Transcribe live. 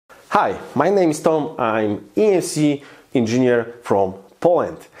Hi, my name is Tom. I'm EMC engineer from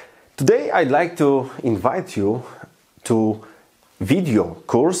Poland. Today I'd like to invite you to video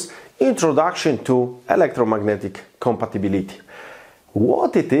course Introduction to Electromagnetic Compatibility.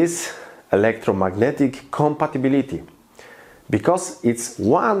 What it is electromagnetic compatibility? Because it's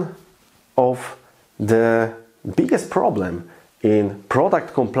one of the biggest problem in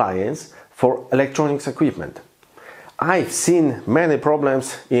product compliance for electronics equipment. I've seen many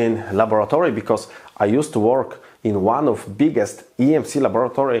problems in laboratory because I used to work in one of biggest EMC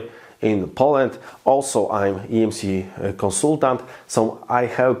laboratory in Poland. Also, I'm EMC consultant, so I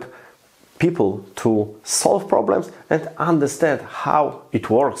help people to solve problems and understand how it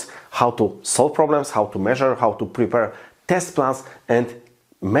works, how to solve problems, how to measure, how to prepare test plans and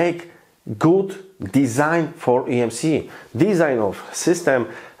make good design for EMC, design of system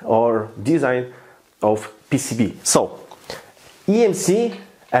or design of PCB. So, EMC,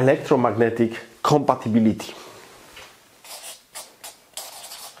 electromagnetic compatibility.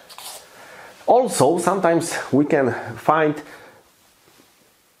 Also, sometimes we can find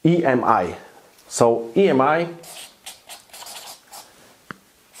EMI. So, EMI,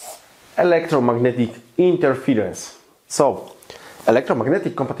 electromagnetic interference. So,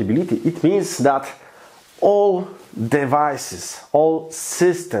 electromagnetic compatibility, it means that all devices, all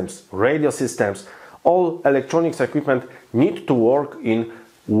systems, radio systems, all electronics equipment need to work in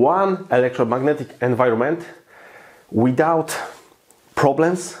one electromagnetic environment without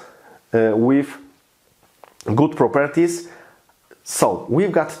problems, with good properties. So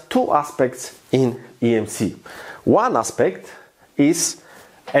we've got two aspects in EMC. One aspect is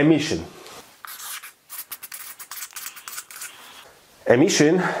emission.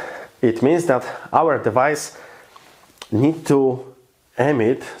 Emission, it means that our device need to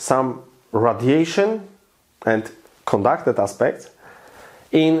emit some radiation and conducted aspects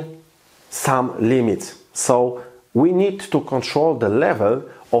in some limits. So we need to control the level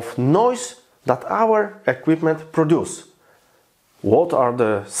of noise that our equipment produce. What are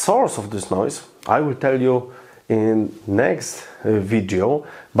the source of this noise? I will tell you in next video,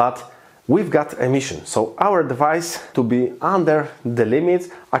 but we've got emission. So our device to be under the limits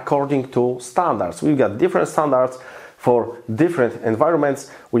according to standards. We've got different standards for different environments.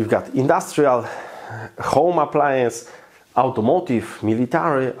 We've got industrial, home appliance, automotive,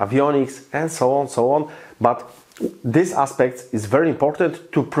 military, avionics, and so on. But this aspect is very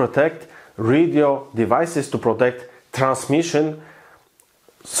important to protect radio devices, to protect transmission.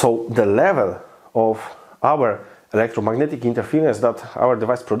 So the level of our electromagnetic interference that our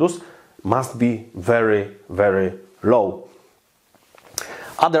device produces must be very, very low.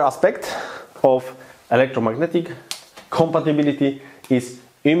 Other aspect of electromagnetic compatibility is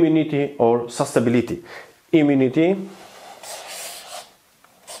immunity or susceptibility. Immunity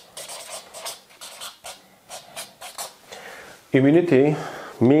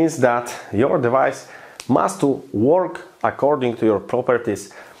means that your device must to work according to your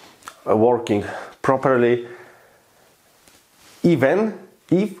properties, working properly, even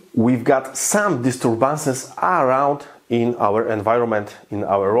if we've got some disturbances around in our environment, in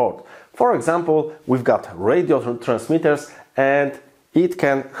our world. For example, we've got radio transmitters and it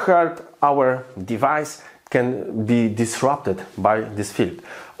can hurt our device, can be disrupted by this field.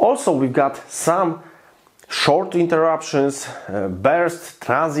 Also, we've got some short interruptions, bursts,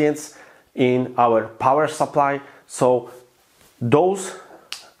 transients in our power supply. So those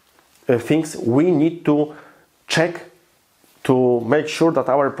things we need to check to make sure that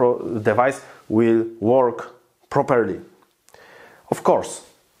our device will work properly. Of course,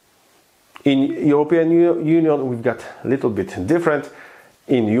 in European Union we've got a little bit different,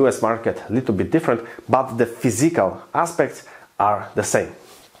 in US market a little bit different, but the physical aspects are the same.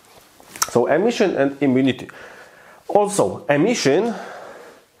 So emission and immunity. Also emission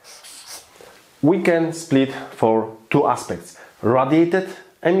we can split for two aspects: radiated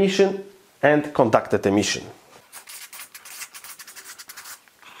emission and conducted emission.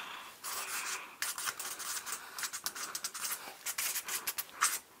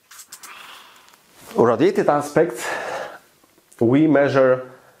 Radiated aspects we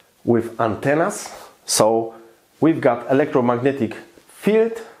measure with antennas. So we've got electromagnetic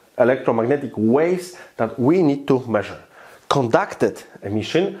field, electromagnetic waves that we need to measure. Conducted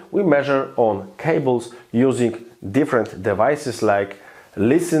emission we measure on cables using different devices like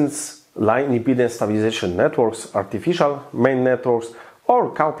listens, line impedance stabilization networks, artificial main networks,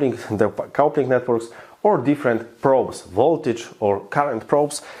 or coupling networks, or different probes, voltage or current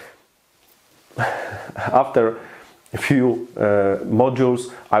probes. After a few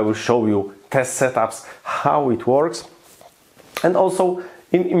modules I will show you test setups, how it works. And also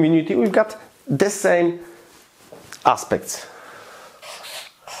in immunity we've got the same aspects.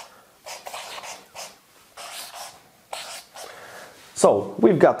 So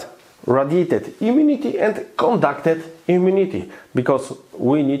we've got radiated immunity and conducted immunity, because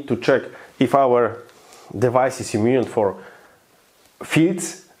we need to check if our device is immune for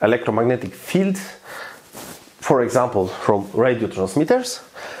fields, electromagnetic fields, for example from radio transmitters,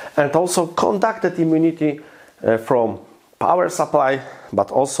 and also conducted immunity from power supply, but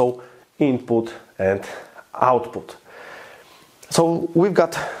also input and output. So we've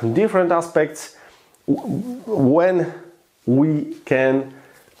got different aspects when we can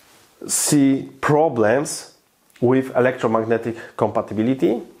see problems with electromagnetic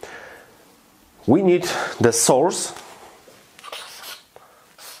compatibility. We need the source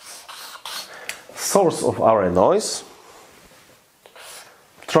of our noise,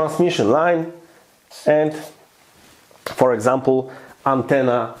 transmission line, and for example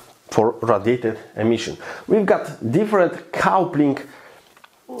antenna for radiated emission. We've got different coupling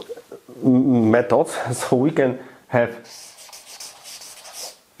methods, so we can have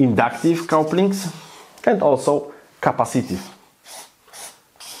inductive couplings and also capacitive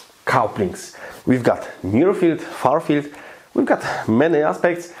couplings. We've got near field, far field, we've got many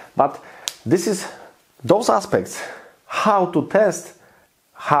aspects, but this is those aspects, how to test,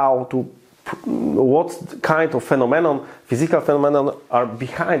 what kind of phenomenon, physical phenomenon are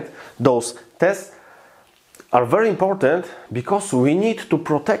behind those tests, are very important, because we need to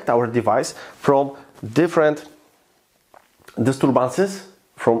protect our device from different disturbances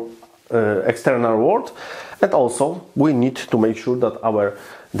from external world, and also we need to make sure that our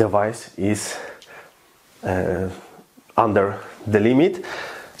device is under the limit.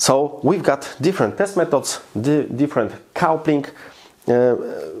 So we've got different test methods, different coupling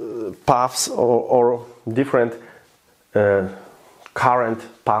paths, or different current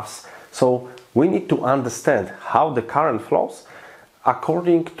paths. So we need to understand how the current flows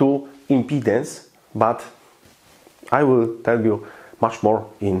according to impedance, but I will tell you much more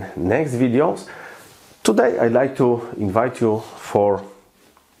in next videos. Today I'd like to invite you for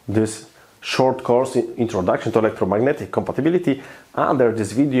this short course, Introduction to Electromagnetic Compatibility. Under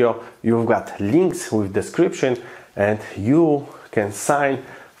this video you've got links with description, and you can sign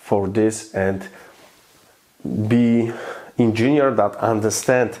for this and be engineer that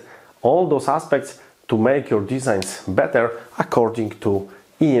understand all those aspects to make your designs better according to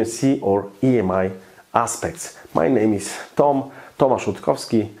EMC or EMI aspects. My name is Tomasz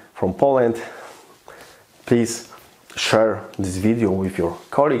Rutkowski from Poland. Please share this video with your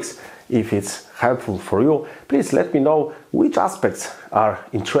colleagues if it's helpful for you. Please let me know which aspects are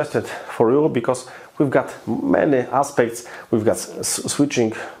interested for you, because we've got many aspects. We've got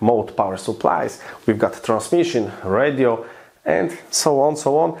switching mode power supplies, we've got transmission, radio, and so on.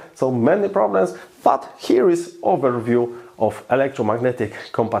 So many problems, but here is overview of electromagnetic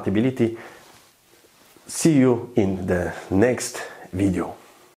compatibility. See you in the next video.